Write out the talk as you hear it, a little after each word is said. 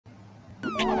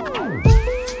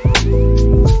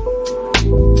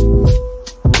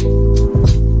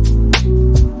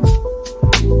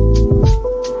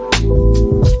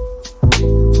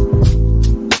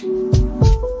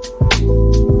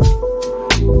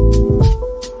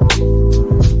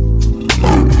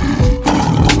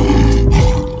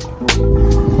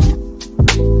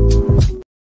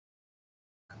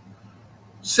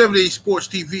780 Sports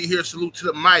TV here. Salute to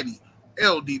the mighty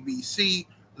LDBC,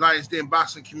 Lions Den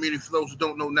Boxing Community. For those who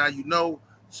don't know, now you know.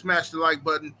 Smash the like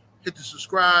button, hit the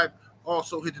subscribe.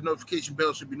 Also, hit the notification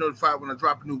bell so you'll be notified when I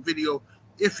drop a new video.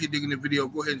 If you're digging the video,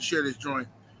 go ahead and share this joint.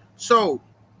 So,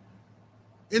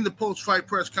 in the post-fight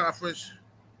press conference,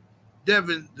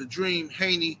 Devin, the Dream,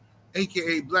 Haney,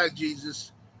 a.k.a. Black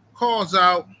Jesus, calls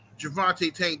out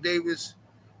Gervonta Tank Davis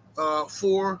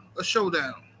for a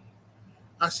showdown.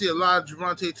 I see a lot of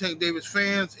Gervonta Tank Davis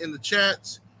fans in the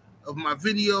chats of my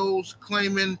videos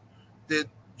claiming that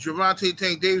Gervonta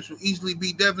Tank Davis will easily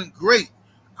beat Devin. Great.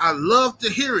 I love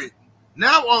to hear it.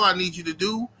 Now all I need you to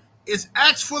do is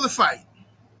ask for the fight.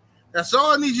 That's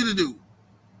all I need you to do.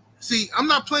 See, I'm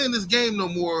not playing this game no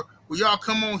more where y'all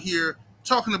come on here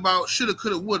talking about shoulda,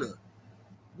 coulda, woulda.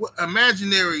 What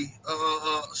imaginary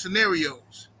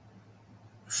scenarios.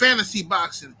 Fantasy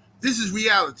boxing. This is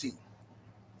reality.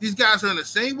 These guys are in the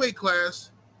same weight class.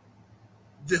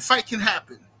 The fight can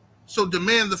happen. So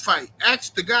demand the fight.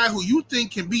 Ask the guy who you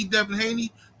think can beat Devin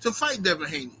Haney to fight Devin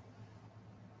Haney.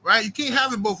 Right? You can't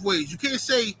have it both ways. You can't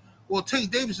say, well,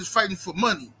 Tank Davis is fighting for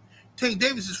money. Tank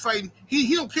Davis is fighting.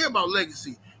 He don't care about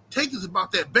legacy. Tank is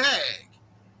about that bag.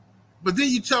 But then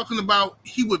you're talking about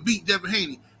he would beat Devin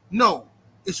Haney. No.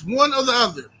 It's one or the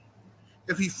other.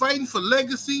 If he's fighting for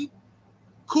legacy,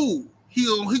 cool. He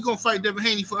gonna fight Devin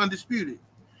Haney for undisputed.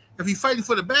 If he's fighting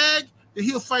for the bag, then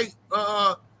he'll fight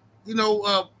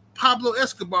Pablo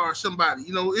Escobar or somebody.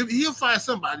 He'll find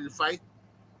somebody to fight,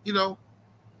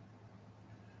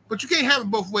 But you can't have it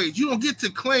both ways. You don't get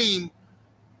to claim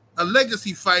a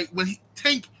legacy fight when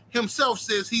Tank himself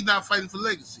says he's not fighting for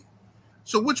legacy.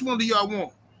 So which one do y'all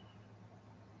want?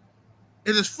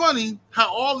 It is funny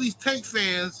how all these Tank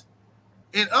fans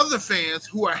and other fans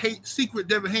who are secret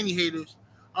Devin Haney haters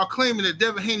are claiming that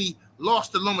Devin Haney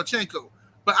lost to Lomachenko.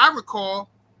 But I recall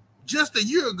just a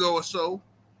year ago or so,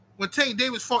 when Tank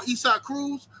Davis fought Isaac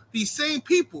Cruz, these same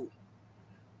people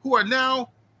who are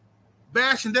now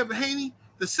bashing Devin Haney,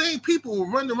 the same people were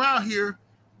running around here.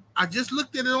 I just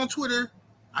looked at it on Twitter.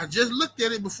 I just looked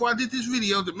at it before I did this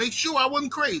video to make sure I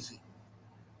wasn't crazy.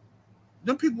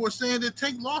 Them people were saying that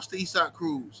Tank lost to Isaac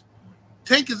Cruz.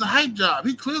 Tank is a hype job.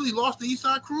 He clearly lost to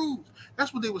Isaac Cruz.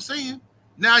 That's what they were saying.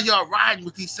 Now y'all riding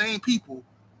with these same people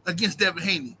against Devin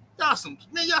Haney. Y'all some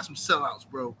sellouts,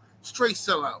 bro. Straight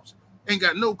sellouts. Ain't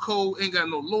got no code, ain't got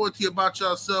no loyalty about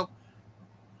yourself.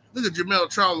 Look at Jamel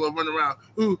Charlo running around.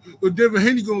 Devin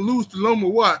Haney gonna lose to Loma.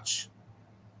 Watch.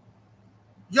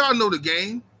 Y'all know the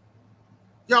game.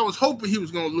 Y'all was hoping he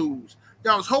was gonna lose.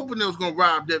 Y'all was hoping they was gonna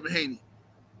rob Devin Haney.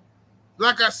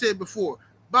 Like I said before,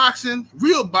 boxing,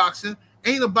 real boxing,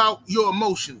 ain't about your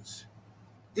emotions.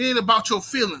 It ain't about your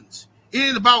feelings. It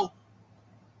ain't about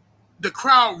the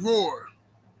crowd roar.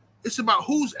 It's about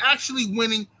who's actually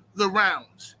winning the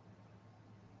rounds.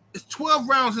 It's 12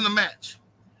 rounds in a match.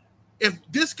 If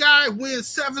this guy wins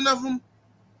 7 of them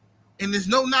and there's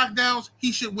no knockdowns,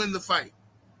 he should win the fight.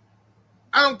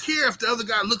 I don't care if the other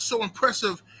guy looks so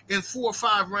impressive in 4 or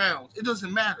 5 rounds. It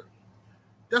doesn't matter.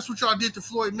 That's what y'all did to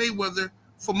Floyd Mayweather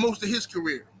for most of his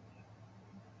career.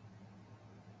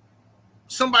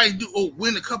 Somebody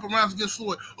win a couple rounds against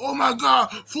Floyd. Oh, my God,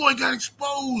 Floyd got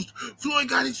exposed. Floyd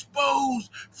got exposed.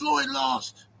 Floyd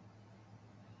lost.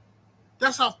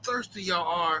 That's how thirsty y'all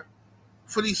are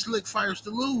for these slick fighters to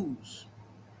lose.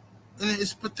 And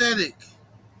it's pathetic.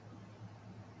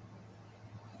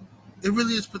 It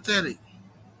really is pathetic.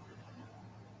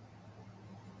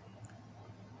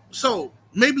 So,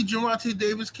 maybe Gervonta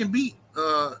Davis can beat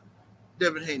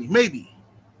Devin Haney. Maybe.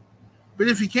 But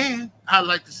if he can, I'd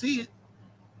like to see it.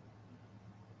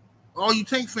 All you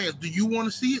Tank fans, do you want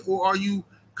to see it, or are you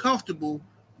comfortable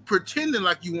pretending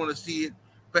like you want to see it,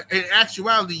 but in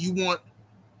actuality you want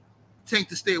Tank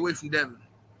to stay away from Devin?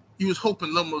 You was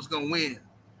hoping Loma was going to win.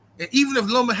 And even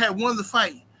if Loma had won the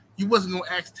fight, you wasn't going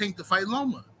to ask Tank to fight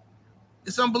Loma.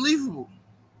 It's unbelievable.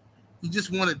 You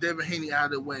just wanted Devin Haney out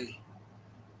of the way.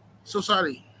 So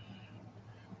sorry.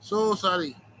 So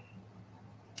sorry.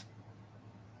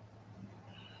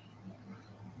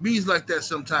 Bees like that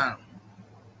sometimes.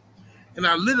 And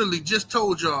I literally just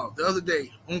told y'all the other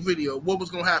day on video what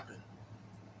was going to happen.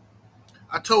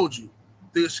 I told you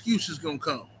the excuse is going to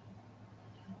come.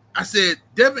 I said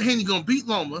Devin Haney going to beat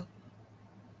Loma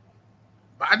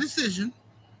by decision.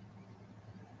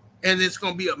 And it's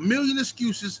going to be a million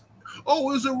excuses. Oh,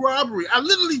 it was a robbery. I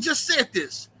literally just said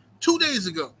this 2 days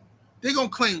ago. They're going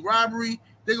to claim robbery.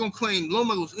 They're going to claim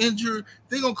Loma was injured.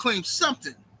 They're going to claim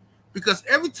something. Because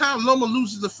every time Loma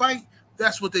loses a fight,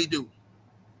 that's what they do.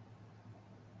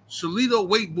 Salido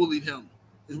weight bullied him,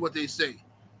 is what they say.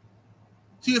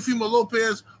 Teofimo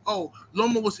Lopez, oh,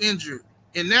 Loma was injured.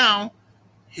 And now,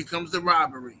 here comes the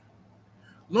robbery.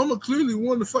 Loma clearly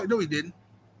won the fight. No, he didn't.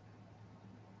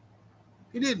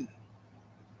 He didn't.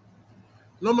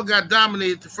 Loma got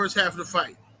dominated the first half of the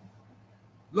fight.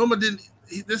 Loma didn't.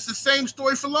 This is the same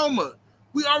story for Loma.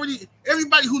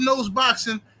 Everybody who knows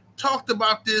boxing talked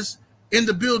about this in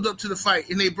the build-up to the fight,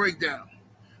 in their breakdown.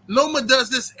 Loma does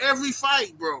this every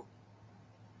fight, bro.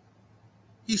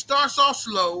 He starts off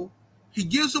slow. He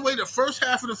gives away the first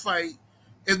half of the fight,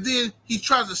 and then he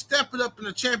tries to step it up in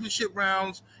the championship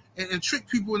rounds and trick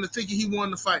people into thinking he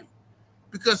won the fight.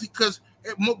 Because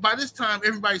by this time,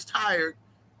 everybody's tired.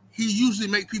 He usually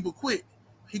make people quit.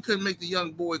 He couldn't make the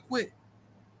young boy quit.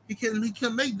 He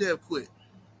couldn't make Dev quit.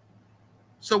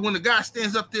 So when the guy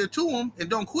stands up there to him and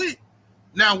don't quit,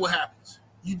 now what happens?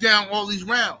 You down all these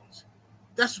rounds.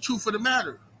 That's the truth of the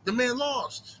matter. The man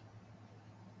lost.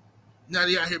 Now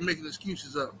they out here making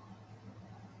excuses up.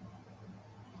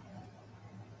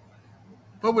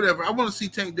 But whatever. I want to see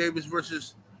Tank Davis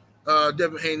versus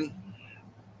Devin Haney.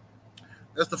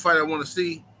 That's the fight I want to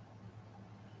see.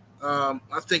 I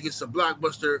think it's a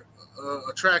blockbuster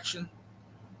attraction.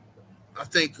 I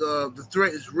think the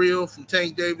threat is real from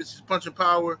Tank Davis. His punching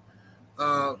power.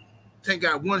 Tank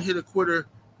got one hitter quitter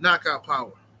knockout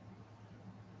power.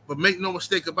 But make no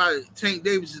mistake about it, Tank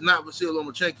Davis is not Vasyl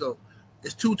Lomachenko.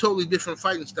 It's two totally different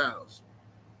fighting styles.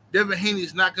 Devin Haney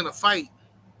is not going to fight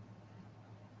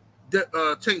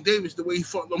Tank Davis the way he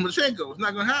fought Lomachenko. It's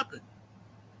not going to happen.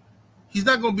 He's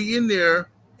not going to be in there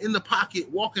in the pocket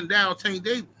walking down Tank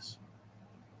Davis.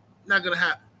 Not going to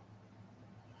happen.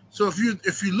 So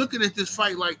if you're looking at this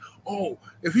fight like, oh,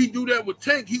 if he do that with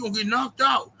Tank, he going to get knocked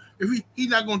out. He's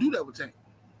not going to do that with Tank.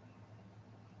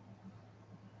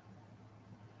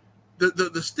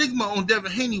 The stigma on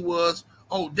Devin Haney was,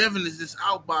 oh, Devin is this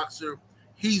outboxer.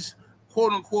 He's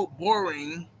quote unquote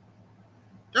boring.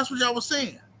 That's what y'all was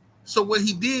saying. So what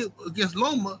he did against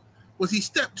Loma was he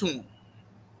stepped to him.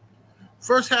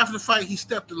 First half of the fight, he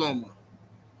stepped to Loma.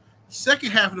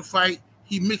 Second half of the fight,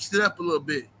 he mixed it up a little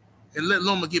bit and let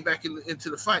Loma get back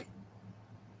into the fight.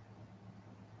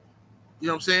 You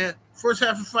know what I'm saying? First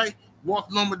half of the fight,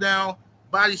 walked Loma down,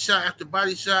 body shot after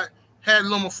body shot, had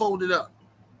Loma folded up.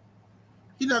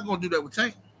 He's not going to do that with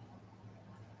Tank.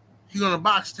 He's going to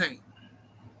box Tank.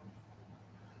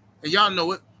 And y'all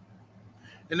know it.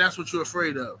 And that's what you're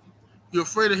afraid of. You're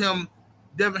afraid of him,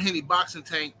 Devin Haney, boxing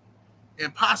Tank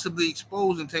and possibly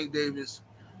exposing Tank Davis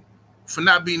for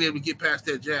not being able to get past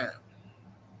that jab.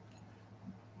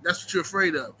 That's what you're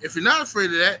afraid of. If you're not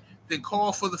afraid of that, then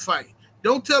call for the fight.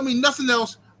 Don't tell me nothing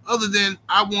else other than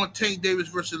I want Tank Davis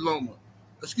versus Loma.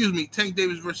 Excuse me, Tank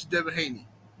Davis versus Devin Haney.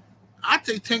 I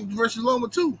take Tank versus Loma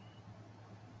too.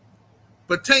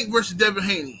 But Tank versus Devin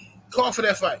Haney. Call for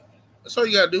that fight. That's all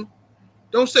you got to do.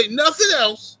 Don't say nothing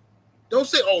else. Don't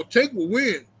say, oh, Tank will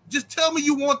win. Just tell me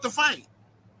you want the fight.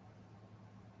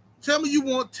 Tell me you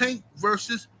want Tank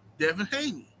versus Devin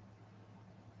Haney.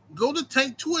 Go to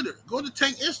Tank Twitter. Go to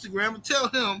Tank Instagram and tell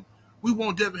him we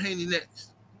want Devin Haney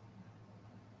next.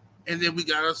 And then we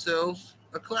got ourselves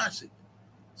a classic.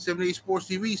 78 Sports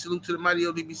TV. Salute to the mighty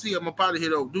ldbc. I'm up out of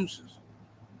here, though. Deuces.